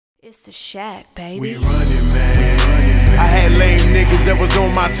It's the shack, baby. We running, man. I had lame niggas that was on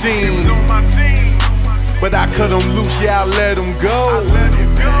my team, but I cut them loose, yeah, I let them go.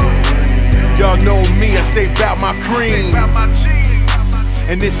 Y'all know me, I stay bout my cream.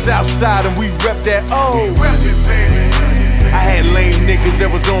 And this Southside and we rep that O. I had lame niggas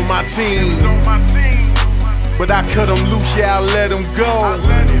that was on my team, but I cut them loose, yeah, I let them go.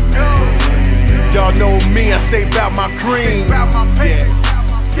 Y'all know me, I stay bout my cream.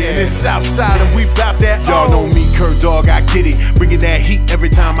 And it's Southside and we bout that. Y'all know me, KurtDogg, I get it. Bringing that heat every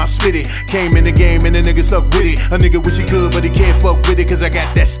time I spit it. Came in the game and the nigga suck with it. A nigga wish he could, but he can't fuck with it, cause I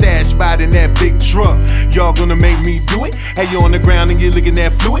got that stash spot in that big truck. Y'all gonna make me do it? Hey, you on the ground and you're looking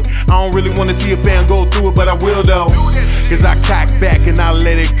at fluid. I don't really wanna see a fan go through it, but I will though. Cause I cock back and I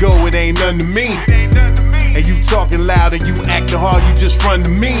let it go, it ain't nothing to me. And you talking loud and you acting hard, you just front to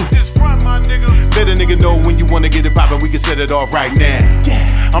me. Let a nigga know when you wanna get it poppin', we can set it off right now.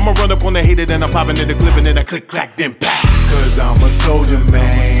 I'ma run up on the hater, then I'm poppin' in the clip, and then I click, clack, then pow. Cause I'm a soldier,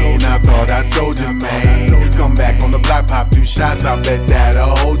 man. I thought I told you, man. Come back on the block, pop 2 shots, I bet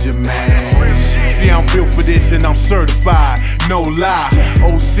that'll hold you, man. See, I'm built for this and I'm certified, no lie.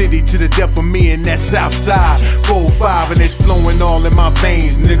 Old city to the death of me and that Southside. 4-5 and it's flowing all in my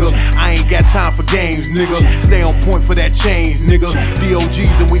veins, nigga. I ain't got time for games, nigga. Stay on point for that change, nigga.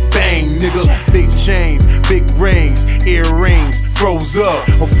 DOGs and we bang, nigga. Big chains, big rings, earrings, froze up,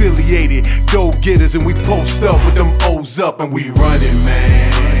 affiliated, go getters, and we post up with them O's up and we running,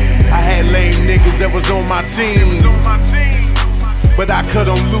 man. I had lame niggas that was on my team, but I cut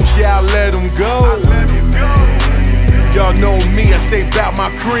them loose, yeah, I let them go. Y'all know me, I stay bout my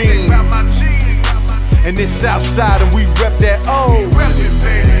cream. And this Southside and we rep that O.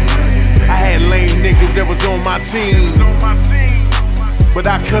 I had lame niggas that was on my team, but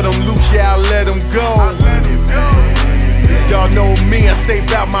I cut them loose, yeah, I let them go. Y'all know me, I stay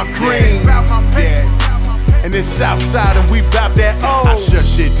bout my cream. And it's Southside and we bout that O. I shut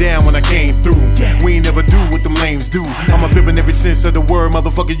shit down when I came through. We ain't never do what them lames do. I'm a pimpin' every sense of the word,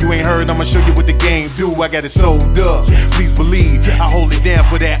 motherfucker, you ain't heard. I'ma show you what the game do. I got it sold up, please believe. I hold it down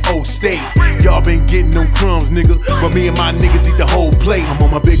for that O state. Y'all been getting them crumbs, nigga, but me and my niggas eat the whole plate. I'm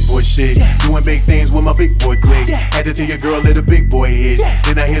on my big boy shit, doing big things with my big boy click. Had to tell your girl let a big boy hit,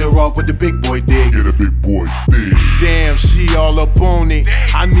 then I hit her off with the big boy dig. Get a big boy dig. Damn, she all up on it.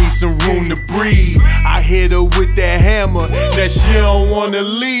 I need some room to breathe. I hit her with that hammer that she don't wanna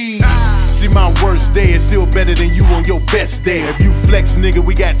leave. See, my worst day is still better than you on your best day. If you flex, nigga,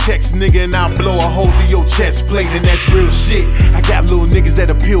 we got text, nigga, and I'll blow a hole through your chest plate, and that's real shit. I got little niggas that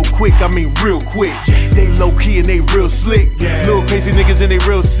appeal quick, I mean real quick. They low key and they real slick. Little crazy niggas and they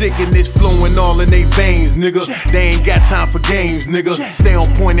real sick, and it's flowing all in they veins, nigga. They ain't got time for games, nigga. Stay on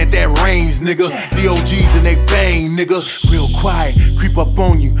point at that range, nigga. DOGs and they bang, nigga. Real quiet, creep up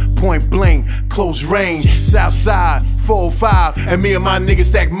on you, point blank, close range. Southside, 4-5, and me and my niggas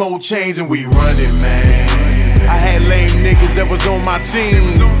stack more chains and we running, man. I had lame niggas that was on my team,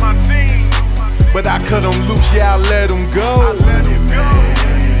 but I cut them loose, yeah, I let them go.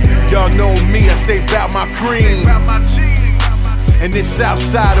 Y'all know me, I stay bout my cream. And this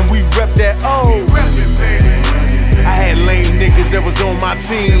Southside and we rep that O. I had lame niggas that was on my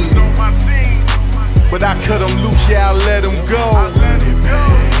team, but I cut them loose, yeah, I let them go.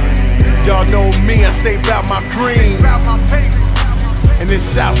 Y'all know me, I stay bout my cream. And this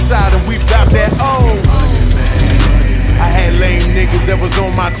Southside and we bout that O. I had lame niggas that was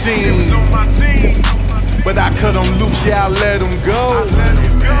on my team, but I cut them loose, yeah, I let them go.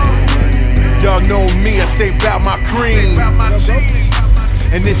 Y'all know me, I stay bout my cream.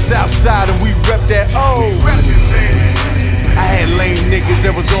 And this Southside and we rep that O. I had lame niggas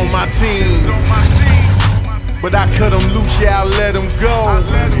that was on my team, but I cut them loose, yeah, I let them go.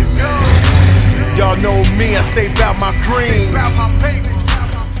 Y'all know me, I stay bout my cream.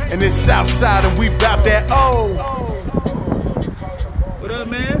 And it's Southside and we bout that O. What up,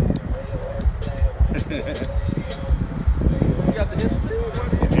 man? You got the hip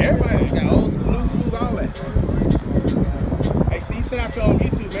seat? Everybody got old school, new school, all that. Hey, Steve, shout out to you on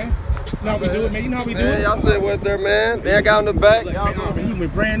YouTube, man. You know how we do it, man. You know how we do it. Y'all said what there, man. They got on the back. You been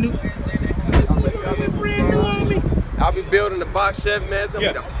brand new. I'll be building the box Chevy, man. It's gonna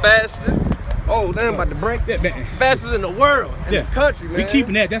be the fastest. Oh, damn, about to break. Yeah, man. Fastest in the world, in the country, man. We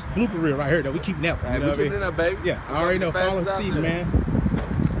keeping that. That's the blooper reel right here, though. We keeping that. Right, we keeping it up, baby. Yeah, I already know. Follow Steve, man.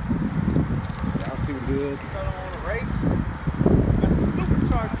 Y'all see what it is.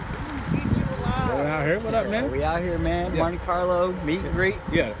 Out here. What up, man? We out here, man. Monte Carlo, meet and greet.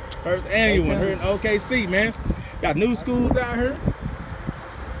 Yeah, first annual one here in OKC, man. Got new schools out here,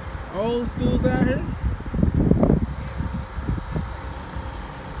 old schools out here.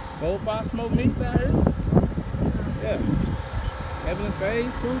 4-5 smoke meats out here. Yeah. Evelyn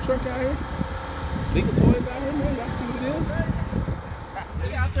Faye's food truck out here. Legal toys out here, man. Y'all see what it is?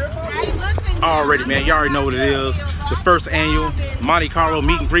 Already, man. You already know what it is. The first annual Monte Carlo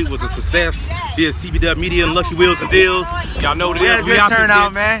meet and greet was a success. Did CBW Media and Lucky Wheels and Deals. Y'all know what it is. We out this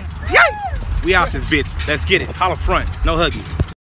bitch. man. We out this bitch. Let's get it. Holla front. No huggies.